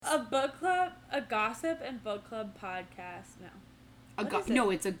A book club, a gossip and book club podcast. No.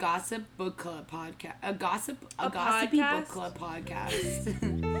 It's a gossip book club podcast. A gossipy podcast? book club podcast.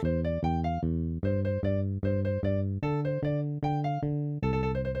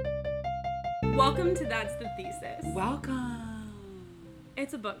 Welcome to That's the Thesis. Welcome.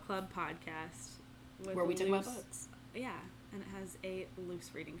 It's a book club podcast. Where we talk about books. Yeah, and it has a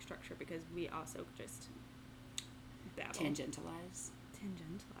loose reading structure because we also just babble. Tangentialize.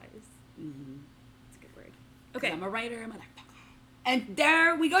 Mm-hmm. It's a good word. Okay. I'm a writer. And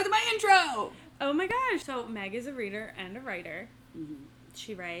there we go to my intro. Oh my gosh. So Meg is a reader and a writer. Mm-hmm.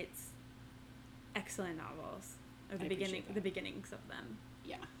 She writes excellent novels. Or the beginnings of them.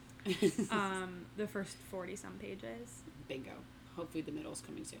 Yeah. The first 40-some pages. Bingo. Hopefully the middle's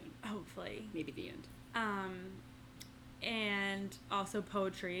coming soon. Hopefully. Maybe the end. And also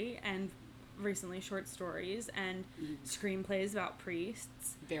poetry and recently short stories and screenplays about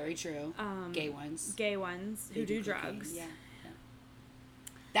priests. Very true. Gay ones Who do drugs. Yeah.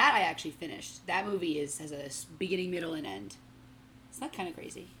 That I actually finished. That movie has a beginning, middle, and end. Isn't that kind of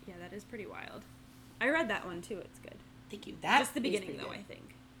crazy? Yeah, that is pretty wild. I read that one too. It's good. Thank you. Just the beginning though, I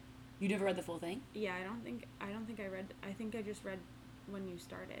think. You never read the full thing? Yeah, I don't think I read. I think I just read when you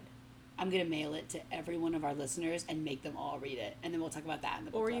started. I'm gonna mail it to every one of our listeners and make them all read it, and then we'll talk about that in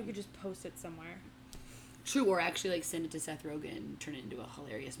the book club. You could just post it somewhere. True, or actually send it to Seth Rogen and turn it into a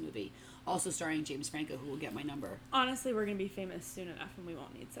hilarious movie. Also starring James Franco, who will get my number. Honestly, we're gonna be famous soon enough, and we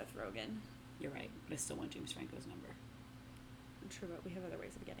won't need Seth Rogen. You're right, but I still want James Franco's number. True, but we have other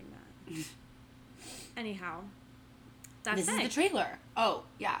ways of getting that. Anyhow, this is the trailer. Oh,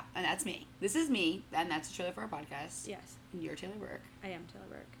 yeah, and that's me. This is me, and that's the trailer for our podcast. Yes. And you're Taylor Burke. I am Taylor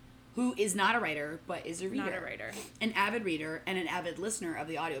Burke. Who is not a writer, but is a reader. Not a writer. An avid reader and an avid listener of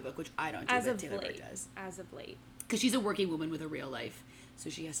the audiobook, which I don't do, but Taylor Burke does. As of late. Because she's a working woman with a real life, so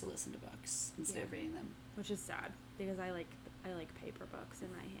she has to listen to books instead of reading them. Which is sad, because I like paper books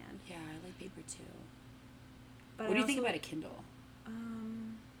in my hand. Yeah, I like paper too. But what do you think about a Kindle?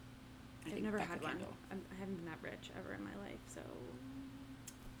 I've never had one. I haven't been that rich ever in my life, so...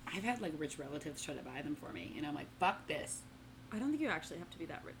 I've had, rich relatives try to buy them for me, and I'm like, fuck this. I don't think you actually have to be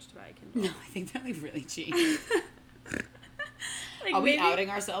that rich to buy a Kindle. No, I think they're, really cheap. Are we outing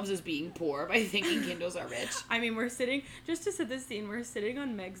ourselves as being poor by thinking Kindles are rich? I mean, just to set the scene, we're sitting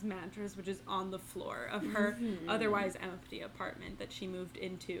on Meg's mattress, which is on the floor of her otherwise empty apartment that she moved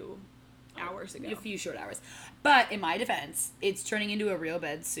into hours ago. A few short hours. But in my defense, it's turning into a real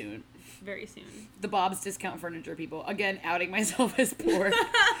bed soon. Very soon. The Bob's Discount Furniture people. Again, outing myself as poor.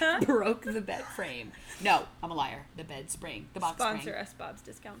 Broke the bed frame. No, I'm a liar. The bed spring. The box spring. Sponsor us, Bob's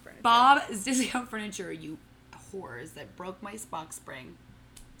Discount Furniture. Bob's Discount Furniture, you whores that broke my box spring.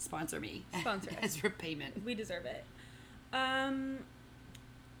 Sponsor me. Sponsor us. As repayment. We deserve it.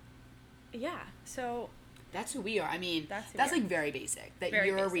 Yeah, so... That's who we are. I mean, that's very basic. That very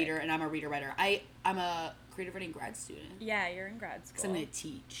you're basic. A reader and I'm a reader-writer. I'm a creative writing grad student. Yeah, you're in grad school. Because I'm going to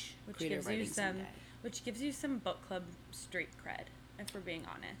teach creative writing someday. Which gives you some book club street cred, if we're being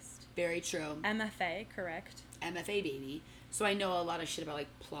honest. Very true. MFA, correct? MFA, baby. So I know a lot of shit about,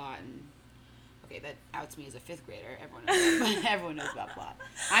 plot and... Okay, that outs me as a 5th grader. Everyone knows about plot.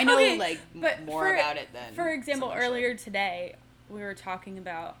 I know, more about it than... For example, earlier today, we were talking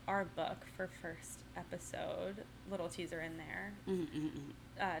about our book for first episode. Little teaser in there.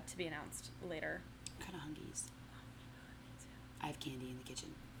 To be announced later. I'm kind of hungry. I have candy in the kitchen.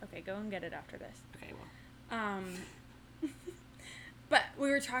 Okay, go and get it after this. Okay, well. But we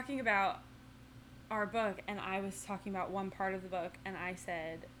were talking about our book, and I was talking about one part of the book, and I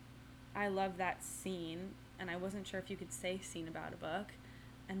said, I love that scene, and I wasn't sure if you could say scene about a book,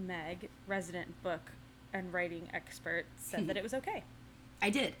 and Meg, resident book and writing expert, said that it was okay. I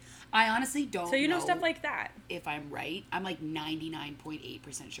did. I honestly don't know. So you know stuff like that. If I'm right, I'm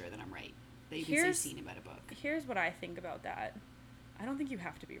 99.8% sure that I'm right. That you can say scene about a book. Here's what I think about that. I don't think you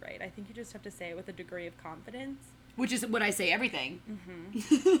have to be right. I think you just have to say it with a degree of confidence. Which is what I say everything.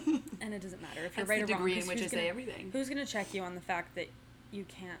 Mm-hmm. And it doesn't matter if you're right or wrong. That's the degree in which I say everything. Who's going to check you on the fact that you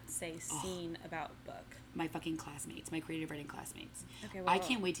can't say scene about book? My fucking classmates. My creative writing classmates. Okay, well, I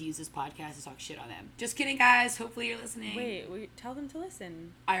can't wait to use this podcast to talk shit on them. Just kidding, guys. Hopefully you're listening. Wait, tell them to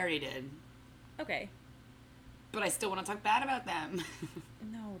listen. I already did. Okay. But I still want to talk bad about them.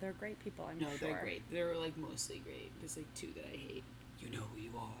 No, they're great people, I'm sure. No, they're great. They're, mostly great. There's, 2 that I hate. You know who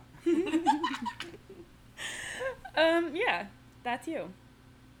you are. Yeah. That's you.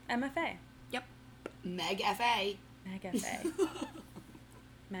 MFA. Yep. Meg FA. Meg FA.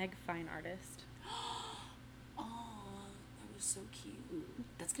 Meg Fine Artist. Oh, that was so cute.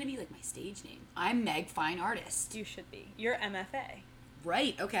 That's going to be my stage name. I'm Meg Fine Artist. You should be. You're MFA.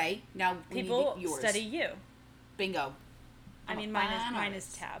 Right. Okay. Now we people need yours. study you. Bingo. I mean, mine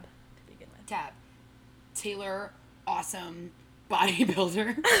is Tab to begin with. Tab. Taylor, awesome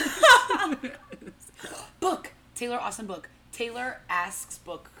bodybuilder. Book. Taylor, awesome book. Taylor asks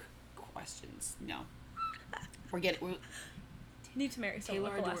book questions. No. We need to marry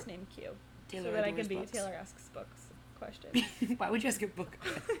someone with the last name Q. Taylor so that I can be books. Taylor asks books questions. Why would you ask a book?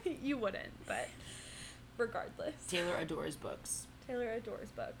 You wouldn't, but regardless. Taylor adores books. Taylor adores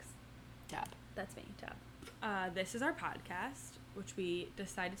books. Tab. That's me, Tab. This is our podcast, which we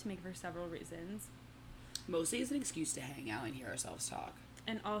decided to make for several reasons. Mostly as an excuse to hang out and hear ourselves talk.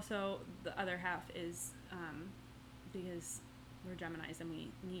 And also, the other half is because we're Geminis and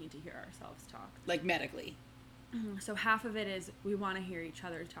we need to hear ourselves talk. Like medically. So half of it is we want to hear each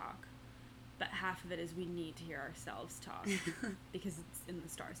other talk, but half of it is we need to hear ourselves talk because it's in the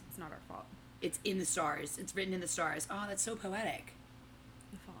stars. It's not our fault. It's in the stars. It's written in the stars. Oh, that's so poetic.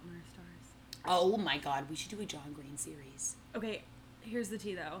 The fault in our stars. Oh my God, we should do a John Green series. Okay, here's the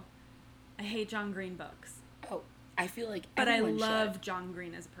tea though. I hate John Green books. Oh, I feel like but I love should. John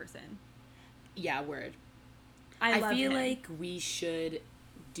Green as a person. Yeah, word. I feel him. like we should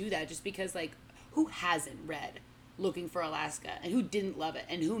do that just because, like, who hasn't read Looking for Alaska and who didn't love it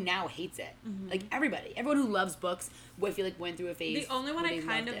and who now hates it? Mm-hmm. Like, everyone who loves books, I feel like went through a phase. The only one I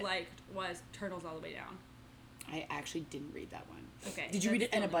kind of liked was Turtles All the Way Down. I actually didn't read that one. Okay. Did you read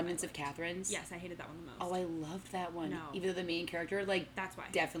An Abundance of Catherines? Yes, I hated that one the most. Oh, I loved that one. No. Even though the main character, like, that's why.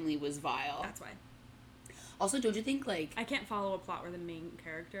 Definitely was vile. That's why. Also, don't you think, like... I can't follow a plot where the main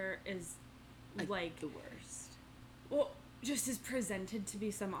character is, like... the worst. Well, just is presented to be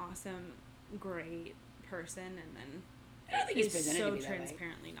some awesome, great person, and then... I don't think he's presented so to be that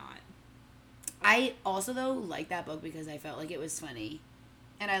transparently not. I also, though, liked that book because I felt like it was funny.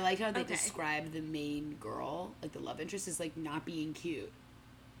 And I liked how they described the main girl, like the love interest, as, like, not being cute.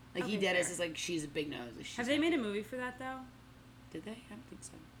 Like, he did it as, like, she's a big nose. Have they made a movie for that, though? Did they? I don't think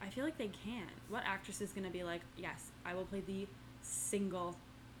so. I feel like they can. What actress is going to be like, yes, I will play the single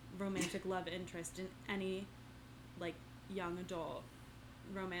romantic love interest in any, like, young adult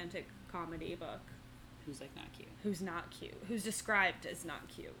romantic comedy book? Who's, like, not cute. Who's not cute. Who's described as not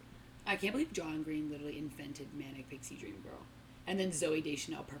cute. I can't believe John Green literally invented Manic Pixie Dream Girl. And then Zooey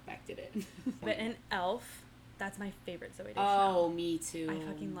Deschanel perfected it. But in Elf, that's my favorite Zooey Deschanel. Oh, me too. I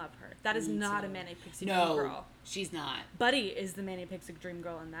fucking love her. That is not a Manic Pixie Dream Girl. No, she's not. Buddy is the Manic Pixie Dream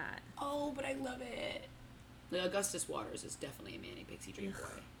Girl in that. Oh, but I love it. Like, Augustus Waters is definitely a Manic Pixie Dream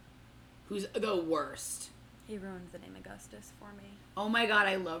Boy. Who's the worst. He ruined the name Augustus for me. Oh my God,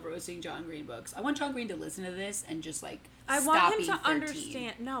 I love roasting John Green books. I want John Green to listen to this and just, like, I want him to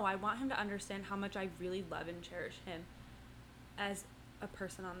understand. No, I want him to understand how much I really love and cherish him as a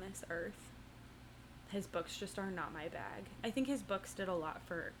person on this earth. His books just are not my bag. I think his books did a lot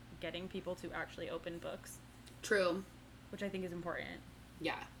for getting people to actually open books. True. Which I think is important.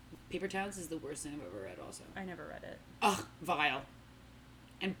 Yeah. Paper Towns is the worst thing I've ever read also. I never read it. Ugh, vile.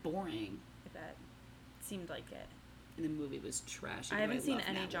 And boring. I bet. It seemed like it. And the movie was trash. I haven't seen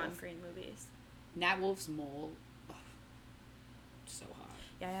any John Green movies. Nat Wolf's Mole. Ugh, so hot.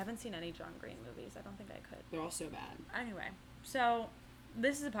 Yeah, I haven't seen any John Green movies. I don't think I could. They're all so bad. Anyway, so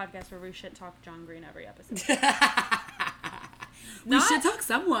this is a podcast where we shit talk John Green every episode. We should talk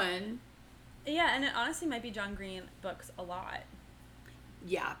someone. Yeah, and it honestly might be John Green books a lot.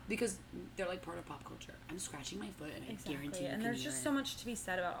 Yeah, because they're like part of pop culture. I'm scratching my foot and I guarantee you and there's just so much to be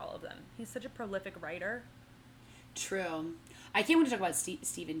said about all of them. He's such a prolific writer. True. I can't wait to talk about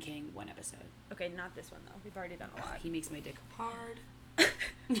Stephen King one episode. Okay, not this one though. We've already done a lot. He makes my dick hard.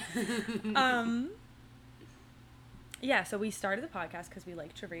 Yeah, so we started the podcast because we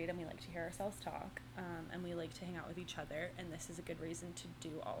like to read and we like to hear ourselves talk, and we like to hang out with each other, and this is a good reason to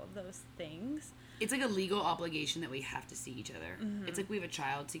do all of those things. It's like a legal obligation that we have to see each other. Mm-hmm. It's like we have a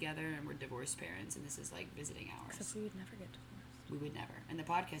child together and we're divorced parents, and this is like visiting hours. Except we would never get divorced. We would never. And the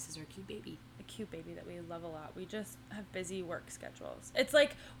podcast is our cute baby. A cute baby that we love a lot. We just have busy work schedules. It's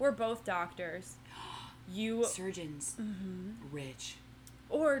like we're both doctors. You surgeons. Mm-hmm. Rich.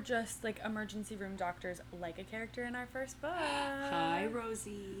 Or just, like, emergency room doctors, like a character in our first book. Hi,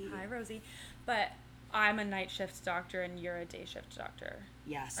 Rosie. Hi, Rosie. But I'm a night shift doctor, and you're a day shift doctor.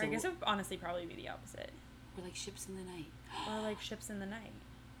 Yeah, so... Or I guess it would honestly probably be the opposite. We're like ships in the night. Or like ships in the night.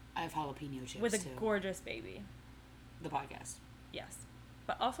 I have jalapeno chips, with a too. Gorgeous baby. The podcast. Yes.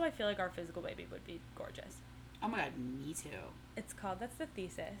 But also I feel like our physical baby would be gorgeous. Oh my God, me too. It's called, that's the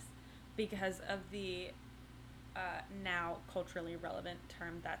thesis, because of the... now culturally relevant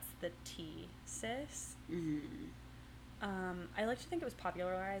term, that's the T-sis. Mm-hmm. I like to think it was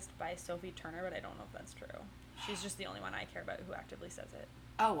popularized by Sophie Turner, but I don't know if that's true. She's just the only one I care about who actively says it.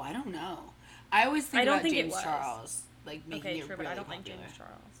 Oh, I don't know. I always think about James Charles, like, making it true, really but I don't popular. like James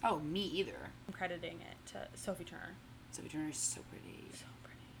Charles. Oh, me either. I'm crediting it to Sophie Turner. Sophie Turner is so pretty. So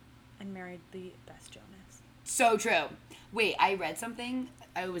pretty. And married the best Jonas. So true. Wait, I read something.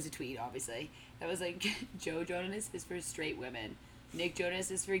 It was a tweet, obviously. That was like, Joe Jonas is for straight women. Nick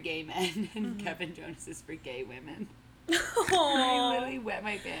Jonas is for gay men. And Kevin Jonas is for gay women. I literally wet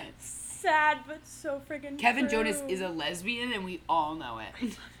my pants. Sad, but so friggin' Kevin true. Jonas is a lesbian, and we all know it. I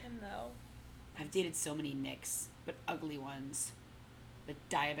love him, though. I've dated so many Nicks, but ugly ones. But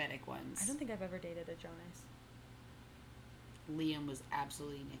diabetic ones. I don't think I've ever dated a Jonas. Liam was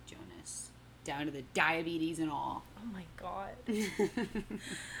absolutely Nick Jonas. Down to the diabetes and all. Oh my god.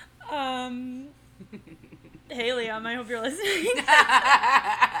 Hey Liam, I hope you're listening.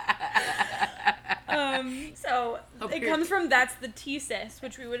 So it comes from That's the Thesis,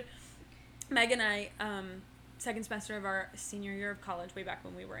 which we would, Meg and I, second semester of our senior year of college, way back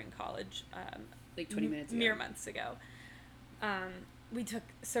when we were in college, like 20 minutes ago. Mere months ago. We took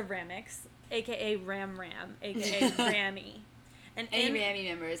ceramics, aka Ram, aka Rammy. And Any Rammy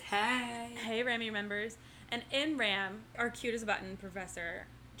members, hi. Hey Rammy members. And in Ram, our cute as a button professor,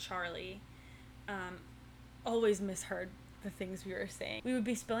 Charlie, always misheard the things we were saying. We would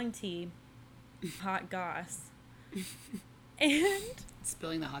be spilling tea, hot goss, and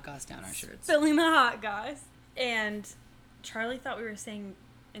spilling the hot goss down our shirts. Spilling the hot goss. And Charlie thought we were saying,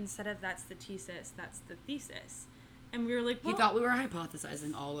 instead of that's the thesis, that's the thesis. And we were like, well, he thought we were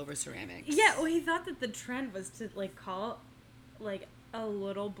hypothesizing all over ceramics. Yeah, well, he thought that the trend was to, like, call, like, a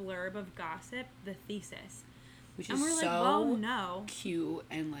little blurb of gossip the thesis. Which and is we're so like, well, no. cute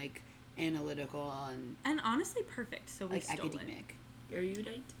and, like, analytical and honestly perfect, so we like stole academic.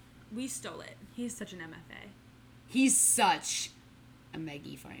 Erudite? We stole it. He's such an MFA. He's such a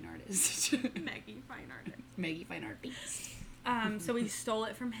Maggie fine artist. Maggie fine artist. Maggie fine artist. So we stole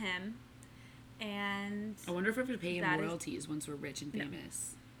it from him. And I wonder if we have to pay him royalties once we're rich and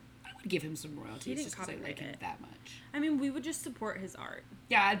famous. I would give him some royalties just because I like him that much. I mean, we would just support his art.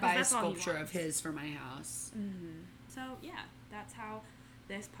 Yeah, I'd buy a sculpture of his for my house. Mm-hmm. So, yeah, that's how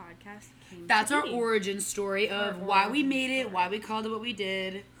this podcast came That's to our be. Origin story of why we made it, why we called it what we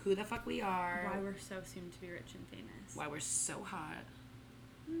did, who the fuck we are. Why we're so soon to be rich and famous. Why we're so hot.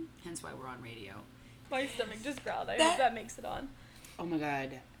 Hence why we're on radio. My stomach just growled. I hope that makes it on. Oh my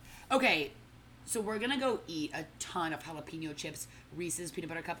god. Okay, so we're gonna go eat a ton of jalapeno chips, Reese's peanut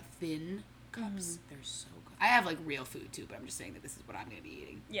butter cup thin cups. They're so good. I have like real food too, but I'm just saying that this is what I'm gonna be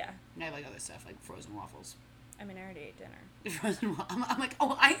eating. Yeah. And I have like other stuff like frozen waffles. I mean, I already ate dinner. Frozen waffles. I'm like,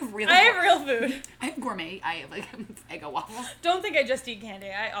 oh, I have real food. I have gourmet. I have like Eggo waffles. Don't think I just eat candy.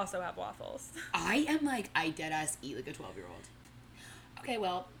 I also have waffles. I am like, I deadass eat like a 12-year-old. Okay,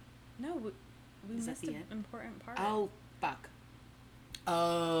 well. No, we missed an important part. Oh, fuck.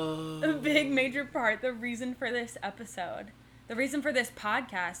 Oh. A big major part. The reason for this episode. The reason for this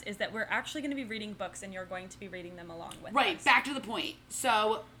podcast is that we're actually going to be reading books and you're going to be reading them along with us. Right, back to the point.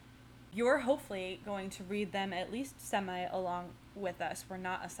 So. You're hopefully going to read them at least semi along with us. We're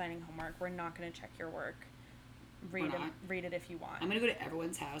not assigning homework. We're not going to check your work. Read it if you want. I'm going to go to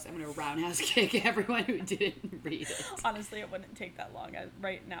everyone's house. I'm going to roundhouse kick everyone who didn't read it. Honestly, it wouldn't take that long.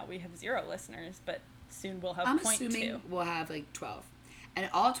 Right now we have 0 listeners, but soon we'll have I'm 0.2. assuming we'll have like 12. And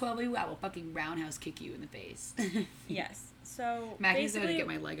all 12 of you, I will fucking roundhouse kick you in the face. Yes. So Maggie's going to get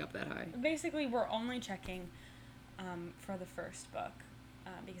my leg up that high. Basically, we're only checking for the first book.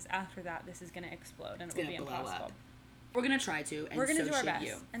 Because after that, this is going to explode and it will be impossible. Up. We're going to try to, and we're gonna do our best.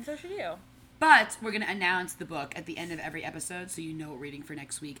 You. And so should you. But we're going to announce the book at the end of every episode so you know what we're reading for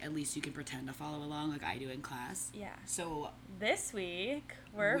next week. At least you can pretend to follow along like I do in class. Yeah. So this week,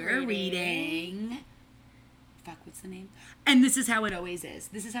 we're reading... Fuck, what's the name? And This Is How It Always Is.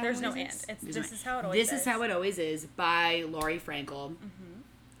 This is how There's it always is. It's This Is How It Always Is. This Is How It Always Is by Laurie Frankel. Mm-hmm.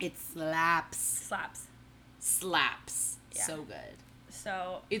 It slaps. Slaps. Yeah. So good.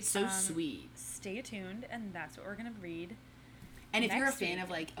 So it's so sweet. Stay tuned, and that's what we're gonna read. And if you're a fan of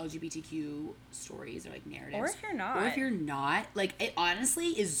like LGBTQ stories or like narratives, or if you're not, like it honestly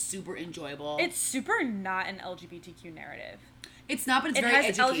is super enjoyable. It's super not an LGBTQ narrative. It's not, but it's very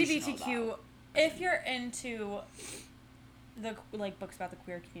educational. LGBTQ. Though. If you're into the like books about the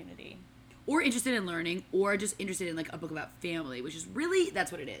queer community, or interested in learning, or just interested in like a book about family, which is really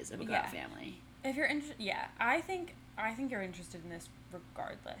that's what it is, a book about family. If you're interested, I think you're interested in this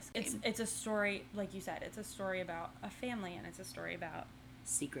regardless. It's a story, like you said, it's a story about a family, and it's a story about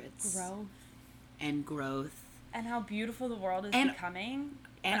secrets, growth, and how beautiful the world is becoming,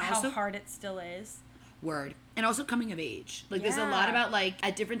 and also, how hard it still is. Word. And also coming of age. Like, there's a lot about, like,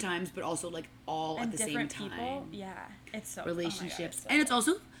 at different times, but also, like, all and at the same time. People. Yeah. It's so... Relationships. Oh my God, and it's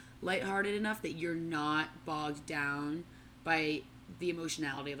also lighthearted enough that you're not bogged down by the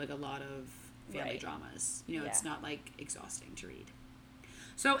emotionality of, like, a lot of family dramas. You know, it's not, like, exhausting to read.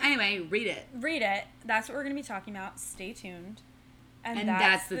 So, anyway, read it. Read it. That's what we're going to be talking about. Stay tuned. And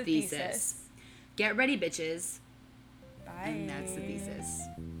that's the thesis. Get ready, bitches. Bye. And that's the thesis.